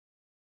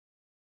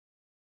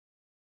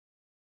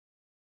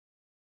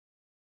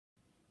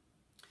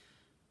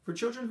For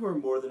children who are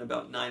more than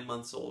about 9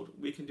 months old,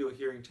 we can do a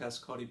hearing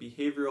test called a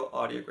behavioral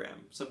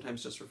audiogram,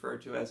 sometimes just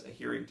referred to as a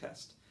hearing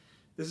test.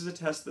 This is a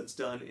test that's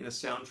done in a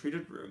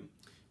sound-treated room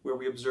where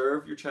we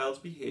observe your child's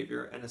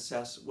behavior and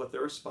assess what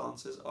their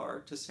responses are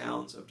to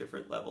sounds of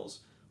different levels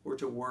or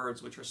to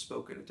words which are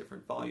spoken at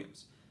different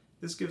volumes.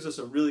 This gives us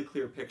a really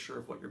clear picture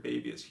of what your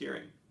baby is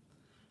hearing.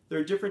 There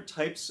are different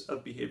types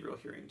of behavioral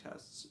hearing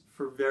tests.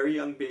 For very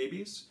young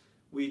babies,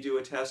 we do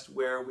a test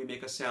where we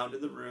make a sound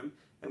in the room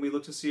and we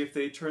look to see if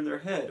they turn their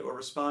head or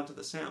respond to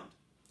the sound.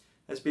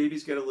 As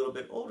babies get a little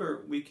bit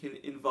older, we can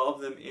involve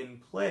them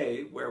in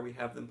play where we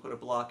have them put a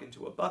block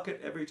into a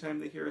bucket every time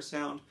they hear a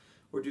sound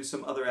or do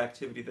some other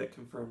activity that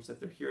confirms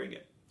that they're hearing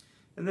it.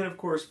 And then of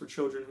course for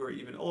children who are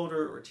even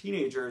older or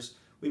teenagers,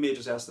 we may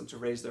just ask them to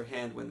raise their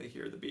hand when they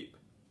hear the beep.